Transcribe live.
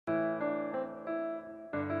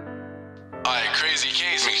Crazy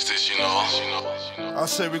case makes this, you know. I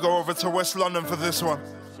say we go over to West London for this one.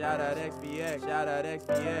 Shout out XBX, shout out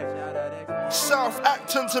XBX, shout out XBX. South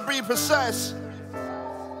Acton to be precise.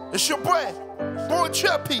 It's your boy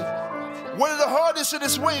Trappy. One of the hardest in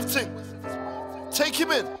this wave thing. Take him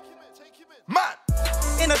in. Man.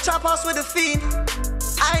 In a trap house with a fiend.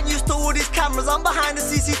 I ain't used to all these cameras, I'm behind the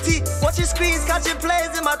CCT. Watching screens, catching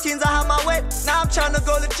players in my teens, I have my way. Now I'm trying to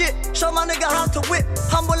go legit, show my nigga how to whip.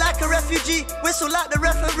 Humble like a refugee, whistle like the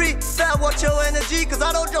referee. Better watch your energy, cause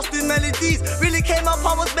I don't just do melodies. Really came up,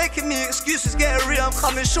 I was making me excuses, getting real, I'm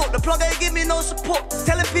coming short. The plug ain't give me no support,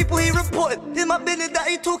 telling people he reported. Here's my business that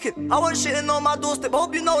he talking, I want shitting on my doorstep,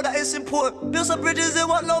 hope you know that it's important. Built some bridges, it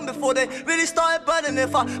wasn't long before they really started burning.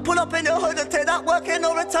 If I pull up in the hood and take that work, ain't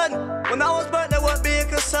no return. When I was burnt, they weren't being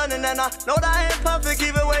concerned, and then I know that I ain't perfect.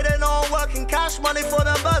 Either way, they know I'm working, cash money for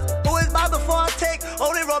them birds. Always buy before I take,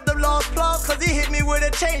 only rob the last plug, cause he hit me with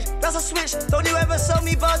a change. That's a switch, don't you ever sell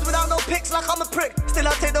me birds without no pics like I'm a prick. Still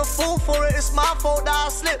I take the fall for it, it's my fault that I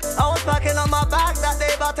slipped. I was packing on my bag that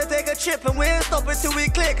day, about to take a trip, and we ain't stopping till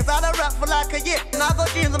we clear, cause I done rap for like a year. And I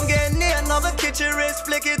got dreams, I'm getting near, another kitchen wrist,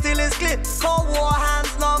 flick it till it's clear. Cold war,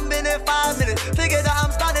 hands numb in 5 minutes. Figure that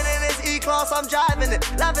I'm standing in this E-class, I'm driving it.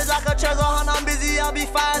 Life is like a treasure hunt, I'm busy, I'll be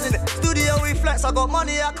finding it. Studio we flex, I got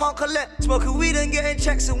money I can't collect. Smoking weed and getting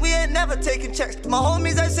checks, and we ain't never taking checks. My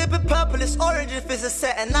homies ain't sipping purple, it's orange if it's a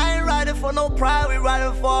set. And I ain't riding for no pride, we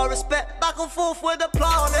riding for respect. Back and forth with the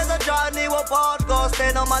plow, there's a journey with barge, God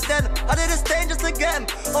staying on my den. I did a stain just again,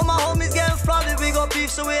 all my homies getting flooded. We got beef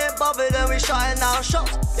so we ain't bothered, and we shutting down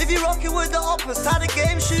shops. If you rockin' with the oppas, tie the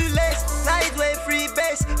game shoelace. Now he's way free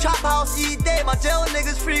base, trap house E-day, my jail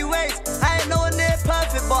niggas free ways. I ain't nowhere near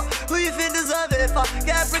perfect, but who you think deserve it? If I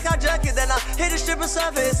get a brick, I jerk it, then I hit the strip and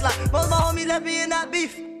serve it. It's like most my homie left me in that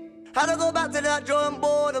beef. Had to go back to that drawing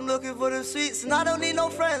board, I'm looking for the sweets, and I don't need no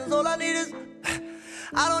friends, all I need is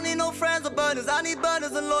I don't need no friends or burners, I need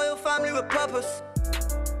burners and loyal family with purpose.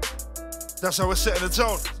 That's how we're setting the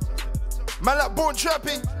tone. Man like Born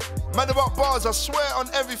Trappy, man about bars, I swear on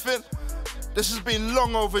everything. This has been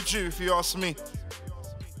long overdue if you ask me.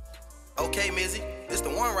 Okay, Mizzy, it's the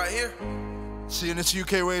one right here. Seeing this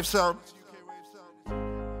UK wave sound.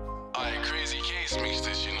 Crazy case makes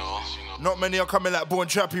this, you know. Not many are coming like Born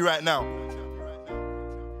Trappy right now.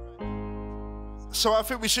 So I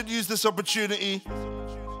think we should use this opportunity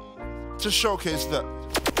to showcase that.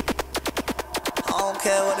 I don't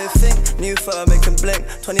care what they think, new firm it can blink.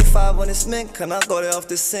 25 on this mink, and I got it off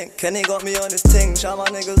the sink. Kenny got me on this ting, shout my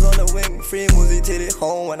niggas on the wing. Free Muzzy till it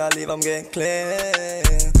home, when I leave I'm getting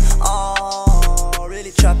clean. Oh,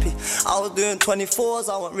 really trappy. I was doing 24s,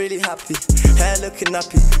 I wasn't really happy. Hair looking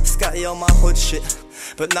nappy, scatty on my hood shit.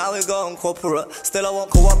 But now we going corporate, still I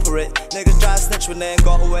won't cooperate. Niggas try to snitch when they ain't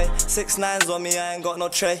got away. 6 9s on me, I ain't got no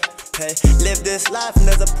tray. Hey, live this life and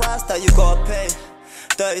there's a price that you gotta pay.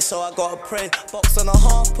 Dirty so I gotta pray. Box and a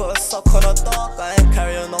half, put a sock on a dark. I ain't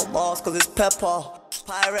carrying no mask cause it's pepper.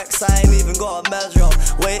 Pyrex, I ain't even got a measure.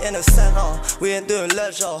 Wait in the center, we ain't doing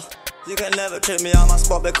leisure. You can never trick me out my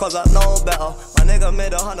spot because I know better. My nigga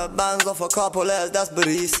made 100 bands off a couple letters, that's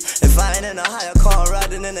breeze. If I ain't in a higher car,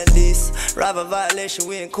 riding in a lease. Rival violation,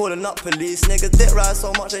 we ain't calling up police. Niggas dick ride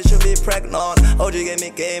so much they should be pregnant. OG gave me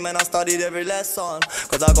game and I studied every lesson.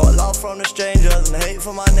 Cause I got love from the strangers and hate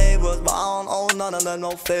from my neighbors, but I don't owe none of them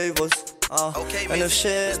no favors. Okay, and if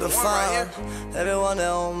shit the fine, everyone they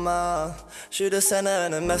on man. Shoot a sender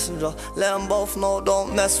and a messenger. Let them both know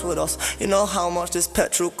don't mess with us. You know how much this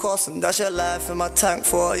petrol costs, and that's your life in my tank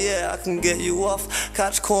for a year. I can get you off.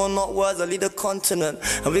 Catch call, not words, I lead the continent.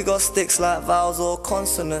 And we got sticks like vowels or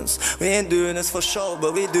consonants. We ain't doing this for show,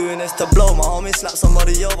 but we doing this to blow. My homie slapped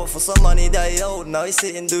somebody over for some money that he owed. Now he's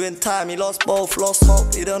sitting doing time, he lost both, lost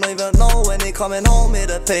hope. He don't even know when he coming home. He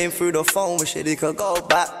the pain through the phone, wish he could go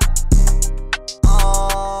back.